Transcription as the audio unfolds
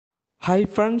Hi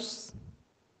friends,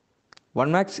 one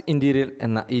max interior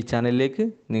എന്ന ഈ ചാനലിലേക്ക്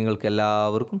നിങ്ങൾക്ക്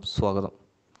എല്ലാവർക്കും സ്വാഗതം.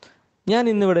 ഞാൻ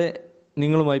ഇന്നിവിടെ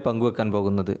നിങ്ങളുമായി പങ്കുവെക്കാൻ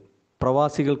പോകുന്നത്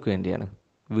പ്രവാസികൾക്ക് വേണ്ടിയാണ്.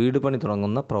 വീട് പണി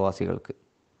തുടങ്ങുന്ന പ്രവാസികൾക്ക്.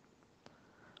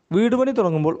 വീട് പണി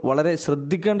തുടങ്ങുമ്പോൾ വളരെ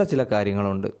ശ്രദ്ധിക്കേണ്ട ചില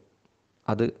കാര്യങ്ങളുണ്ട്.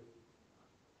 അത്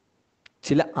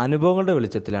ചില അനുഭവങ്ങളുടെ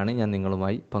വെളിച്ചത്തിലാണ് ഞാൻ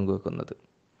നിങ്ങളുമായി പങ്കുവെക്കുന്നത്.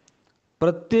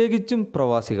 പ്രത്യേകിച്ചും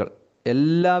പ്രവാസികൾ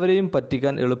എല്ലാവരെയും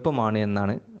പറ്റിക്കാൻ എളുപ്പമാണ്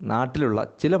എന്നാണ് നാട്ടിലുള്ള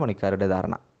ചില പണിക്കാരുടെ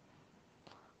ധാരണ.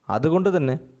 അതുകൊണ്ട്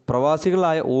തന്നെ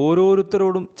പ്രവാസികളായ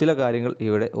ഓരോരുത്തരോടും ചില കാര്യങ്ങൾ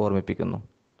ഇവിടെ ഓർമ്മിപ്പിക്കുന്നു.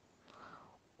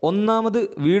 ഒന്നാമത്,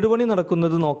 വീട് പണി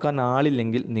നടക്കുന്നത് നോക്കാൻ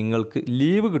ആളില്ലെങ്കിൽ നിങ്ങൾക്ക്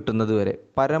ലീവ് കിട്ടുന്നത് വരെ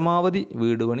പരമാവധി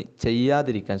വീട് പണി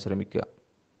ചെയ്യാതിരിക്കാൻ ശ്രമിക്കുക.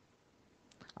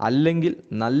 അല്ലെങ്കിൽ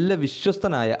നല്ല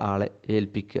വിശ്വസ്തനായ ആളെ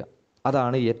ഏൽപ്പിക്കുക.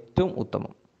 അതാണ് ഏറ്റവും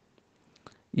ഉത്തമം.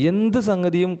 എന്ത്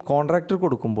സംഗതിയും കോൺട്രാക്ടർ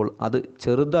കൊടുക്കുമ്പോൾ അത്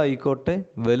ചെറുതായിക്കോട്ടെ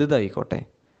വലുതായിക്കോട്ടെ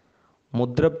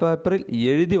മുദ്രപ്പേപ്പറിൽ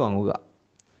എഴുതി വാങ്ങുക.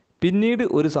 പിന്നീട്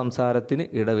ഒരു സംസാരത്തിന്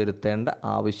ഇടവരുത്തേണ്ട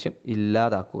ആവശ്യം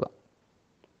ഇല്ലാതാക്കുക.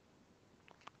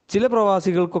 ചില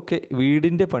പ്രവാസികൾക്കൊക്കെ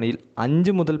വീടിൻ്റെ പണിയിൽ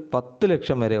 5 മുതൽ 10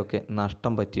 ലക്ഷം വരെയൊക്കെ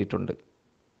നഷ്ടം പറ്റിയിട്ടുണ്ട്.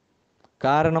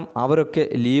 കാരണം അവരൊക്കെ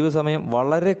ലീവ് സമയം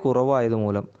വളരെ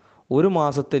കുറവായതുമൂലം ഒരു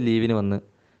മാസത്തെ ലീവിന് വന്ന്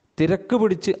തിരക്ക്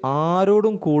പിടിച്ച്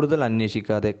ആരോടും കൂടുതൽ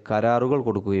അന്വേഷിക്കാതെ കരാറുകൾ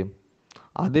കൊടുക്കുകയും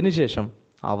അതിനുശേഷം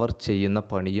അവർ ചെയ്യുന്ന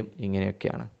പണിയും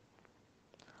ഇങ്ങനെയൊക്കെയാണ്.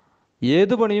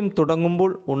 ഏതു പണിയും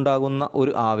തുടങ്ങുമ്പോൾ ഉണ്ടാകുന്ന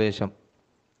ഒരു ആവേശം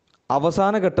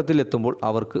അവസാന ഘട്ടത്തിലെത്തുമ്പോൾ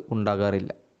അവർക്ക്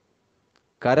ഉണ്ടാകാറില്ല.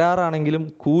 കരാറാണെങ്കിലും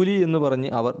കൂലി എന്ന്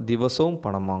പറഞ്ഞ് അവർ ദിവസവും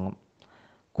പണം വാങ്ങും.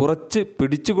 കുറച്ച്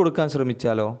പിടിച്ചു കൊടുക്കാൻ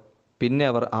ശ്രമിച്ചാലോ പിന്നെ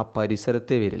അവർ ആ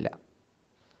പരിസരത്തെ വരില്ല.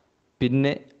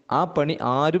 പിന്നെ ആ പണി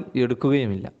ആരും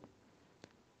എടുക്കുകയുമില്ല.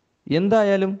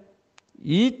 എന്തായാലും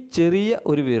ഈ ചെറിയ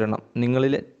ഒരു വിവരണം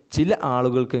നിങ്ങളിലെ ചില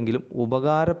ആളുകൾക്കെങ്കിലും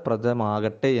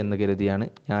ഉപകാരപ്രദമാകട്ടെ എന്ന് കരുതിയാണ്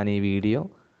ഞാൻ ഈ വീഡിയോ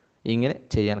ഇങ്ങനെ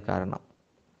ചെയ്യാൻ കാരണം.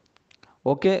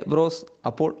 ഓക്കെ ബ്രോസ്,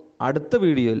 അപ്പോൾ അടുത്ത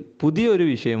വീഡിയോയിൽ പുതിയൊരു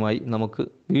വിഷയമായി നമുക്ക്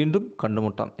വീണ്ടും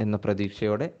കണ്ടുമുട്ടാം എന്ന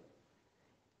പ്രതീക്ഷയോടെ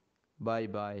ബൈ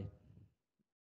ബൈ.